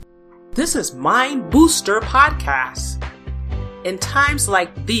This is Mind Booster Podcast. In times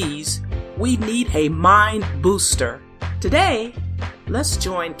like these, we need a mind booster. Today, let's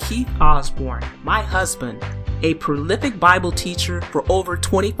join Keith Osborne, my husband, a prolific Bible teacher for over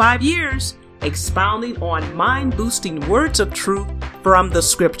 25 years, expounding on mind-boosting words of truth from the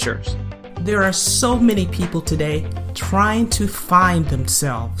scriptures. There are so many people today trying to find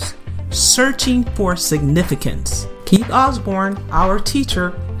themselves, searching for significance. Keith Osborne, our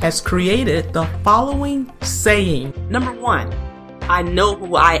teacher, has created the following saying. Number 1, I know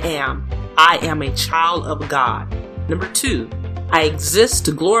who I am. I am a child of God. Number 2, I exist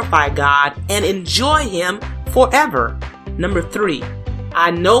to glorify God and enjoy Him forever. Number 3,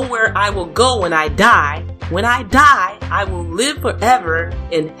 I know where I will go when I die. When I die, I will live forever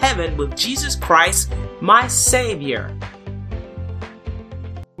in heaven with Jesus Christ, my Savior.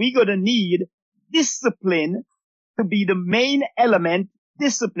 We're going to need discipline to be the main element.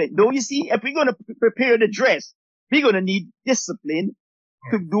 Discipline. Don't you see? If we're going to prepare the dress, we're going to need discipline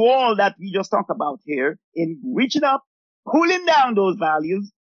to do all that we just talked about here in reaching up, pulling down those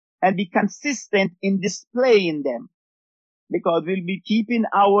values, and be consistent in displaying them. Because we'll be keeping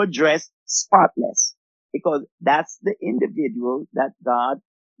our dress spotless. Because that's the individual that God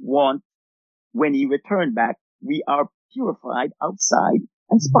wants when He returned back. We are purified outside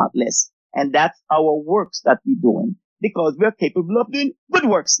and spotless. And that's our works that we're doing. Because we're capable of doing good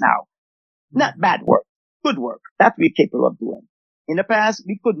works now. Not bad work. Good work. That we're capable of doing. In the past,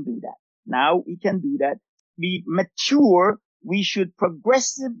 we couldn't do that. Now we can do that. Be mature. We should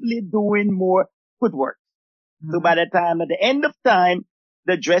progressively doing more good work. So by the time, at the end of time,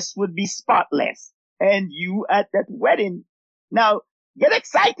 the dress would be spotless. And you at that wedding. Now, get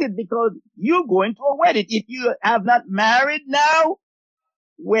excited because you're going to a wedding. If you have not married now,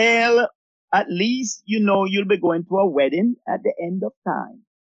 well, at least you know you'll be going to a wedding at the end of time.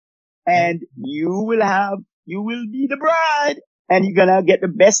 And you will be the bride. And you're gonna get the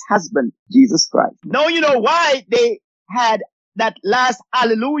best husband, Jesus Christ. Now you know why they had that last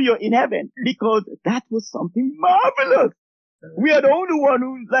hallelujah in heaven. Because that was something marvelous. We are the only one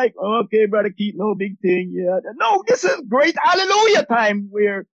who's like, okay, Brother Keith, no big thing. Yeah. No, this is great hallelujah time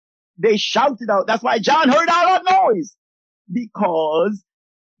where they shouted out. That's why John heard all that noise. Because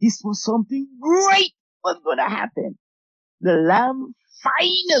this was something great was going to happen. The Lamb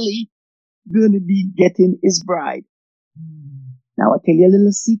finally going to be getting his bride. Now, I'll tell you a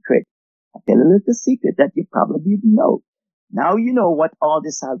little secret. I'll tell you a little secret that you probably didn't know. Now you know what all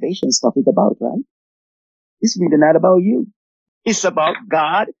this salvation stuff is about, right? It's really not about you. It's about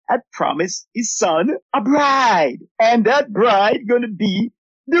God had promised His Son a bride. And that bride going to be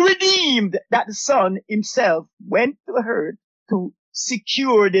the redeemed. That the Son Himself went to her to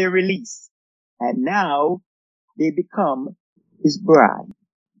secure their release. And now they become His bride.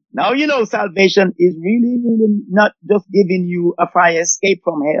 Now you know salvation is really not just giving you a fire escape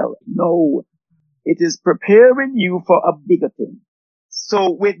from hell. No, it is preparing you for a bigger thing.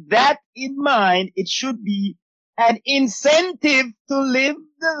 So with that in mind, it should be an incentive to live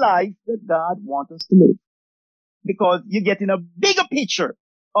the life that God wants us to live. Because you're getting a bigger picture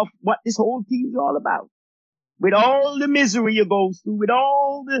of what this whole thing is all about. With all the misery you go through, with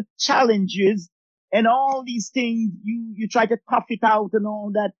all the challenges and all these things, you try to tough it out and all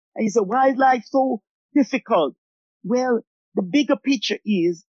that. And you say, why is life so difficult? Well, the bigger picture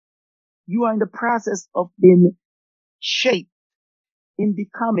is you are in the process of being shaped in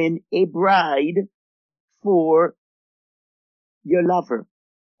becoming a bride for your lover.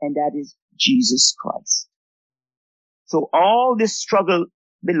 And that is Jesus Christ. So all this struggle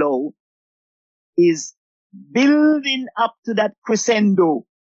below is building up to that crescendo.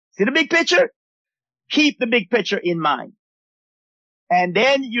 See the big picture? Keep the big picture in mind. And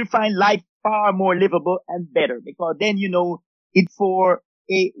then you'll find life far more livable and better because then you know it's for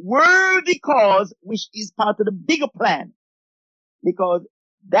a worthy cause, which is part of the bigger plan. Because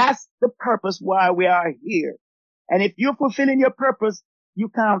that's the purpose why we are here. And if you're fulfilling your purpose, you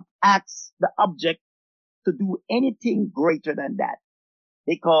can't ask the object to do anything greater than that.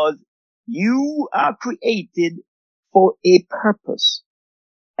 Because you are created for a purpose.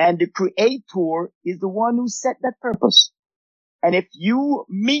 And the Creator is the one who set that purpose. And if you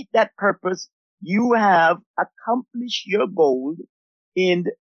meet that purpose, you have accomplished your goal in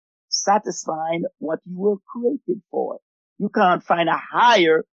satisfying what you were created for. You can't find a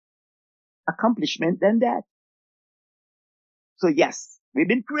higher accomplishment than that. So yes, we've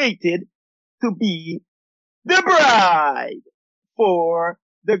been created to be the bride for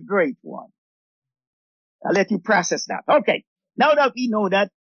the great one. I'll let you process that. Okay. Now that we know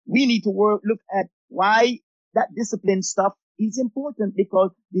that, we need to look at why that discipline stuff is important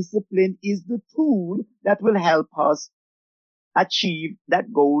because discipline is the tool that will help us achieve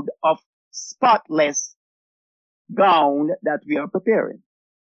that goal of spotless gown that we are preparing.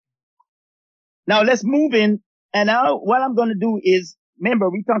 Now let's move in. And now what I'm going to do is, remember,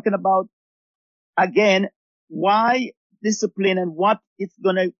 we're talking about, again, why discipline and what it's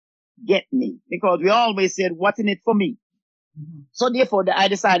going to get me. Because we always said, what's in it for me? Mm-hmm. So therefore, I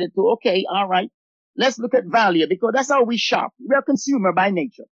decided to, okay, all right, let's look at value, because that's how we shop. We're a consumer by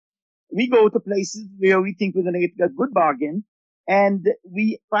nature. We go to places where we think we're going to get a good bargain, and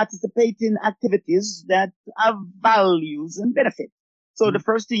we participate in activities that have values and benefits. So the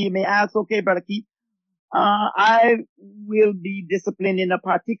first thing you may ask, okay, Brother Keith, I will be disciplined in a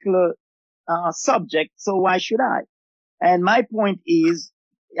particular subject, so why should I? And my point is,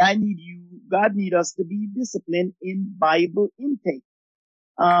 God need us to be disciplined in Bible intake.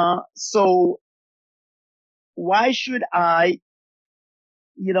 So why should I,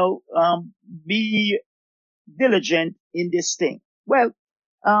 be diligent in this thing? Well,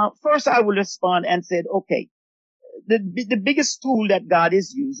 first I will respond and said, okay, the biggest tool that God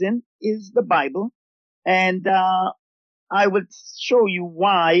is using is the Bible. And, I will show you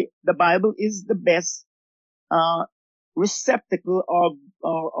why the Bible is the best, receptacle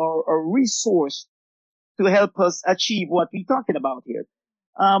or resource to help us achieve what we're talking about here.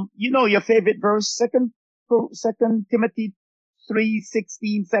 Your favorite verse, Second Timothy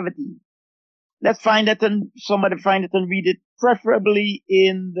 3:16-17. Let's find it, and somebody find it and read it, preferably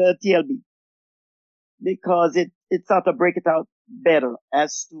in the TLB, because it sort of break it out better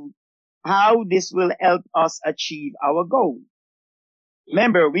as to how this will help us achieve our goal.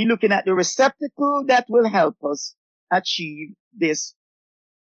 Remember, we're looking at the receptacle that will help us achieve this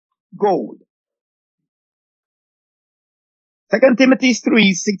goal. 2 Timothy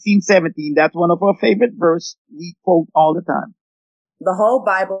 3:16-17. That's one of our favorite verses we quote all the time. The whole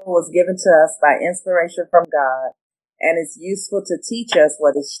Bible was given to us by inspiration from God, and is useful to teach us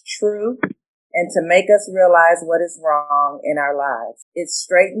what is true and to make us realize what is wrong in our lives. It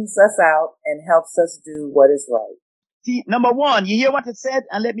straightens us out and helps us do what is right. See, number one, you hear what it said?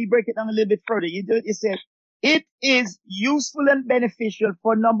 And let me break it down a little bit further. It said, it is useful and beneficial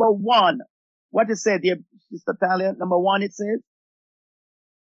for number one. What it said there, Sister Talia? Number one, it says?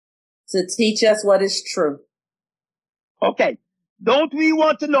 To teach us what is true. Okay. Don't we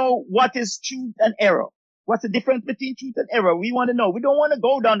want to know what is truth and error? What's the difference between truth and error? We want to know. We don't want to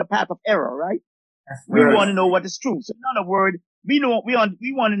go down the path of error, right? We want to know what is true. So in other words, we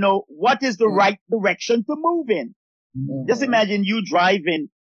want to know what is the right direction to move in. Mm-hmm. Just imagine you're driving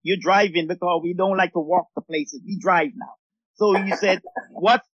because we don't like to walk the places. We drive now. So you said,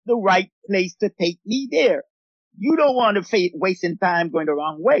 what's the right place to take me there? You don't want to wasting time going the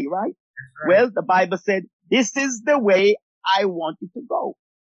wrong way, right? Well, the Bible said, this is the way I want you to go.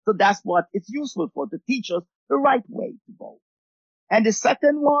 So that's what it's useful for, to teach us the right way to go. And the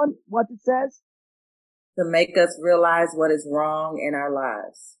second one, what it says? To make us realize what is wrong in our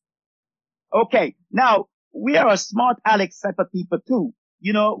lives. Okay. Now, we are a smart Alex type of people too.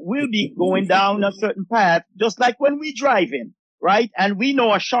 We'll be going down a certain path, just like when we driving, right? And we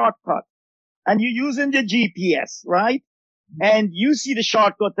know a shortcut. And you're using the GPS, right? And you see the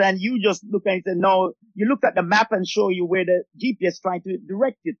shortcut and you just look and say, no, you look at the map and show you where the GPS trying to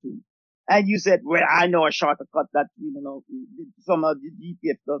direct you to. And you said, well, I know a shortcut that, some of the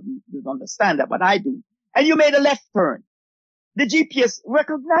GPS doesn't understand that, but I do. And you made a left turn. The GPS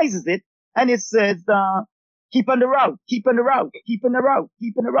recognizes it and it says, keep on the route, keep on the route, keep on the route,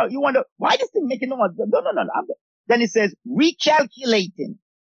 keep on the route. You wonder, why this thing making noise? No. Then it says recalculating.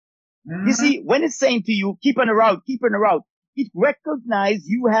 Mm-hmm. You see, when it's saying to you, keep on the route, it recognizes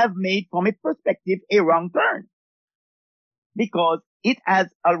you have made, from its perspective, a wrong turn. Because it has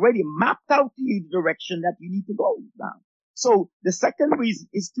already mapped out to you the direction that you need to go down. So the second reason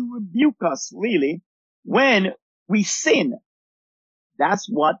is to rebuke us, really, when we sin. That's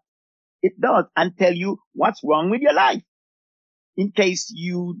what it does, and tell you what's wrong with your life. In case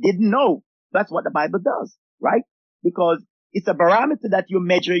you didn't know, that's what the Bible does, right? Because it's a barometer that you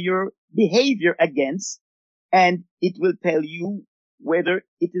measure your behavior against, and it will tell you whether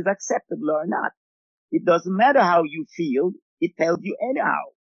it is acceptable or not. It doesn't matter how you feel. It tells you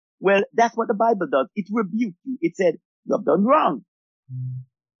anyhow. Well, that's what the Bible does. It rebukes you. It said, you have done wrong.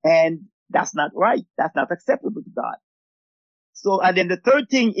 And that's not right. That's not acceptable to God. So, and then the third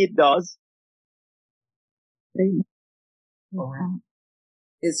thing it does. It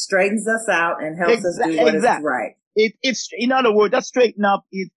straightens us out and helps us do what is right. It's, in other words, that straighten up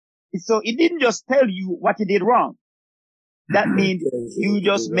so it didn't just tell you what you did wrong. That means you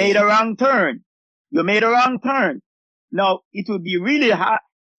just made a wrong turn. You made a wrong turn. Now, it would be really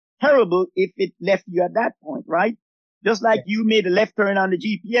terrible if it left you at that point, right? Just like you made a left turn on the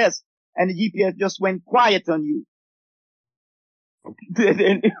GPS and the GPS just went quiet on you.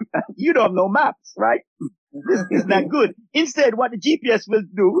 Then you don't have no maps, right? This is not good. Instead, what the GPS will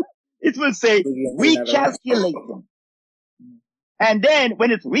do, it will say recalculating. And then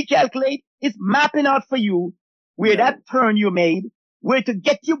when it's recalculate, it's mapping out for you where that turn you made, where to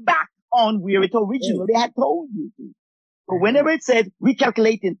get you back on where it originally had told you to. But whenever it says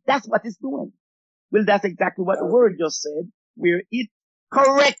recalculating, that's what it's doing. Well, that's exactly what the word just said, where it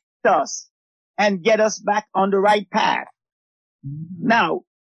corrects us and get us back on the right path. Now,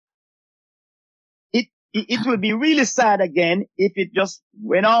 it would be really sad again if it just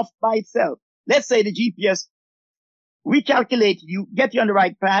went off by itself. Let's say the GPS recalculate you, get you on the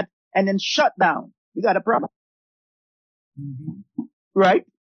right path, and then shut down. We got a problem. Right?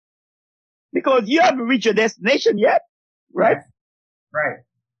 Because you haven't reached your destination yet. Right? Right.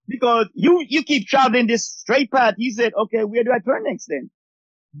 Because you keep traveling this straight path. You said, okay, where do I turn next then?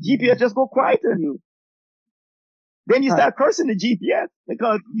 GPS just go quiet on you. Then you start cursing the GPS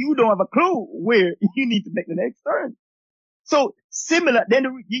because you don't have a clue where you need to make the next turn. So similar, then the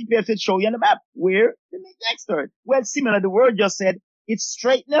GPS should show you on the map where to make the next turn. Well, similar, the word just said it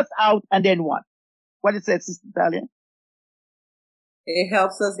straightens us out and then what? What it said, Sister Talia? It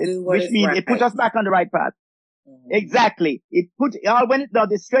helps us do what which is means right. It puts us back on the right path. Exactly. When it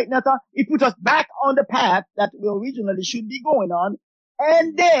does it straighten us out, it puts us back on the path that we originally should be going on,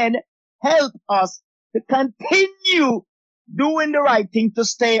 and then help us to continue doing the right thing to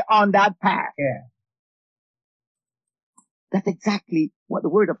stay on that path. Yeah. That's exactly what the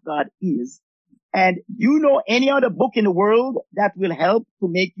Word of God is. And you know any other book in the world that will help to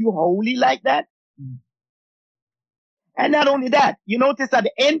make you holy like that? And not only that, you notice at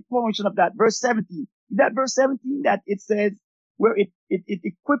the end portion of that, verse 17, is that verse 17 that it says where it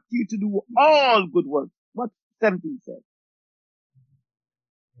equipped you to do all good works? What 17 says?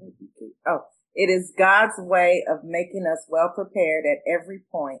 Oh, it is God's way of making us well prepared at every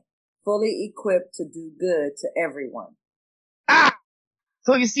point, fully equipped to do good to everyone.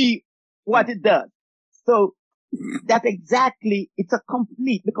 So you see what it does. So that's exactly, it's a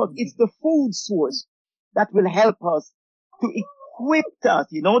complete, because it's the food source that will help us to equip us.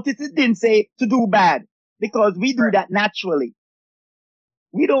 You notice it didn't say to do bad, because we do that naturally.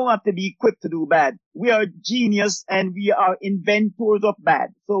 We don't have to be equipped to do bad. We are genius and we are inventors of bad.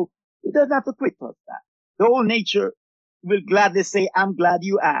 So it doesn't have to equip us that. The whole nature will gladly say, I'm glad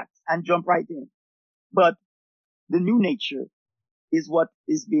you asked, and jump right in. But the new nature is what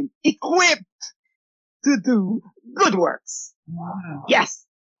is being equipped to do good works. Wow. Yes.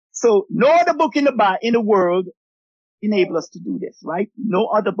 So no other book in the world enable us to do this, right? No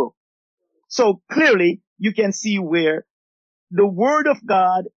other book. So clearly you can see where the Word of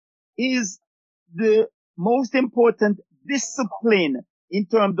God is the most important discipline in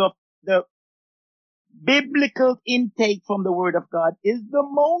terms of the biblical intake from the Word of God is the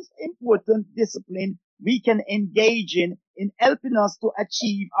most important discipline we can engage in helping us to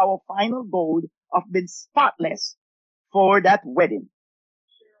achieve our final goal of being spotless for that wedding.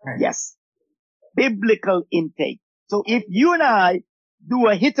 Right. Yes. Biblical intake. So if you and I do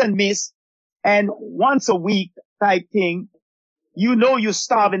a hit and miss and once a week type thing, you know you're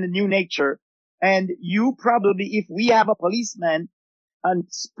starving the new nature. And you probably, if we have a policeman, a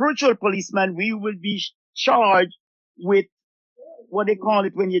spiritual policeman, we will be charged with what they call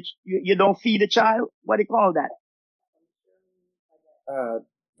it when you don't feed a child. What do they call that?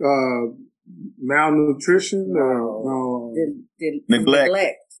 Malnutrition? No. Neglect.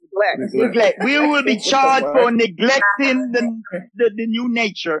 Neglect. We will be charged for neglecting the new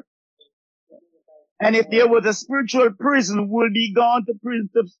nature. And if there was a spiritual prison, we'll be gone to prison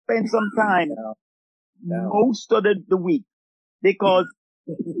to spend some time. Most of the week. Because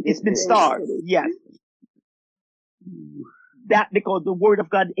it's been starved. Yes. That because the Word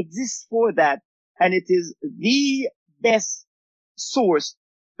of God exists for that. And it is the best source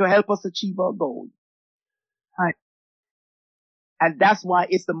to help us achieve our goal. Right. And that's why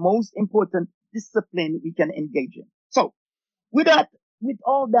it's the most important discipline we can engage in. So with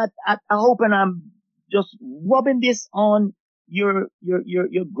all that, I hope, and I'm just rubbing this on your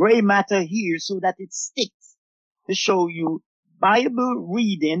gray matter here so that it sticks to show you Bible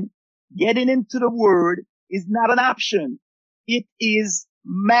reading, getting into the Word is not an option. It is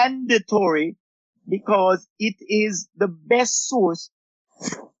mandatory because it is the best source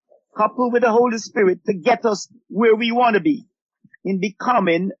coupled with the Holy Spirit to get us where we want to be in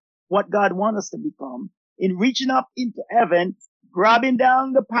becoming what God wants us to become, in reaching up into heaven, grabbing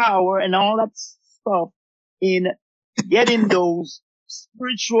down the power and all that stuff in getting those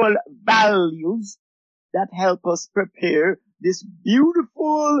spiritual values that help us prepare this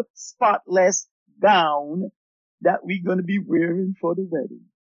beautiful, spotless gown that we're going to be wearing for the wedding.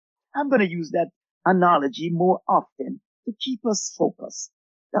 I'm going to use that analogy more often to keep us focused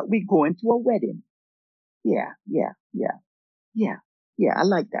that we're going to a wedding. Yeah, I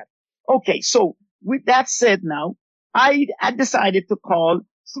like that. Okay, so with that said now, I decided to call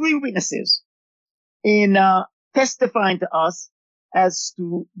 3 witnesses in testifying to us as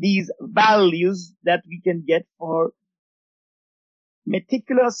to these values that we can get for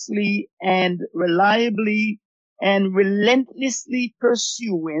meticulously and reliably and relentlessly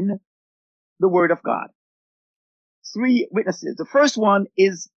pursuing the Word of God. 3 witnesses. The first one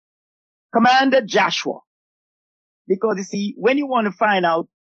is Commander Joshua. Because you see, when you want to find out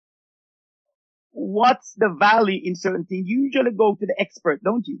what's the value in certain things, you usually go to the expert,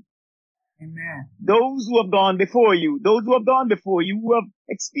 don't you? Amen. Those who have gone before you, who have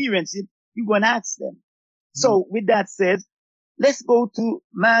experienced it, you go and ask them. So with that said, let's go to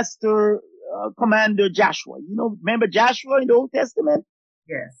Master Commander Joshua. You know, remember Joshua in the Old Testament?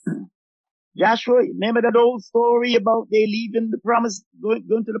 Yes. Joshua, remember that old story about they leaving the promise,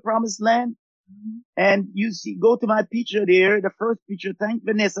 going to the promised land? Mm-hmm. And you see, go to my picture there, the first picture. Thank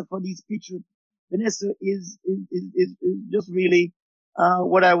Vanessa for these pictures. Vanessa is just really,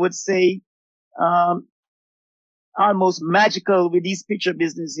 what I would say, almost magical with these picture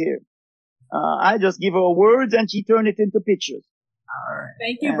business here. I just give her words and she turned it into pictures. All right.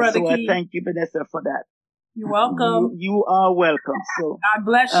 Thank you, Brother Keith. Thank you, Vanessa, for that. You're welcome. You are welcome. So God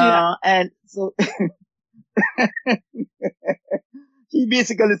bless you. And so she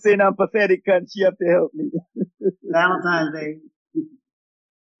basically saying I'm pathetic and she have to help me. Valentine's Day.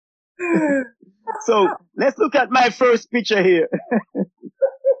 So let's look at my first picture here.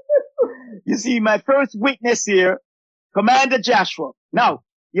 You see my first witness here, Commander Joshua. Now,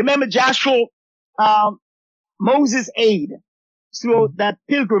 you remember Joshua, Moses' aide throughout that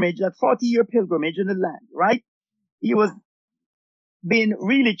pilgrimage, that 40-year pilgrimage in the land, right? He was being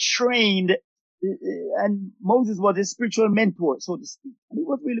really trained, and Moses was his spiritual mentor, so to speak. And he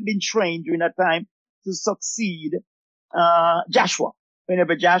was really being trained during that time to succeed, Joshua.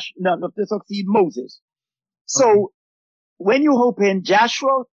 To succeed Moses. So, when you open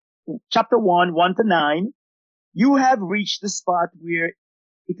Joshua chapter 1, 1-9, you have reached the spot where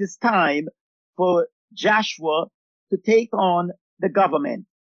it is time for Joshua to take on the government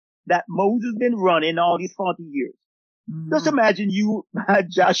that Moses has been running all these 40 years. Mm-hmm. Just imagine you,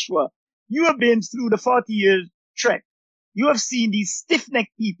 Joshua, you have been through the 40 years trek. You have seen these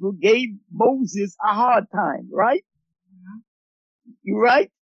stiff-necked people gave Moses a hard time, right? Mm-hmm. You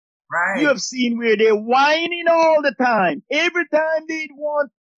right? Right. You have seen where they're whining all the time. Every time they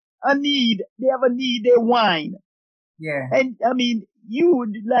want a need, they have a need, they whine. Yeah. And I mean, you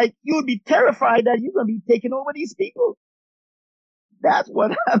would be terrified that you're going to be taking over these people. That's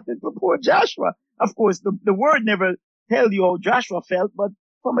what happened for poor Joshua. Of course, the word never tell you how Joshua felt, but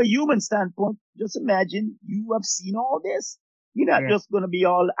from a human standpoint, just imagine you have seen all this. You're not just going to be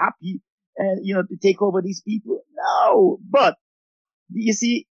all happy and, to take over these people. No, but you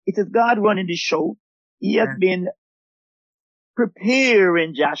see, it is God running this show. He has been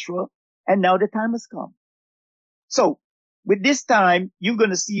preparing Joshua, and now the time has come. So, with this time, you're going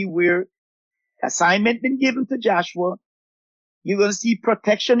to see where assignment been given to Joshua. You're going to see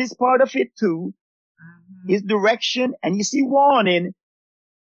protection is part of it too. Mm-hmm. His direction, and you see warning,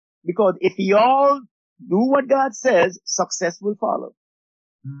 because if you all do what God says, success will follow.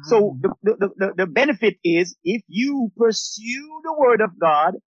 Mm-hmm. So the benefit is if you pursue the word of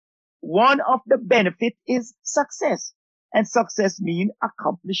God, one of the benefits is success. And success means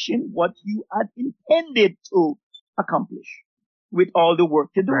accomplishing what you had intended to accomplish with all the work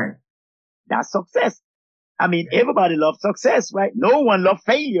you do. Right. That's success. I mean, everybody loves success, right? No one loves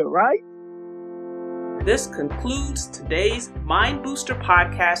failure, right? This concludes today's Mind Booster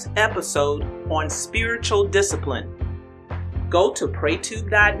Podcast episode on spiritual discipline. Go to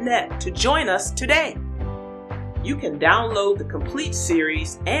PrayTube.net to join us today. You can download the complete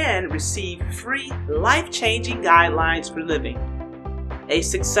series and receive free life-changing guidelines for living. A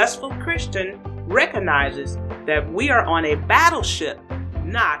successful Christian recognizes that we are on a battleship,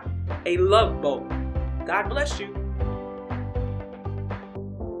 not a love boat. God bless you.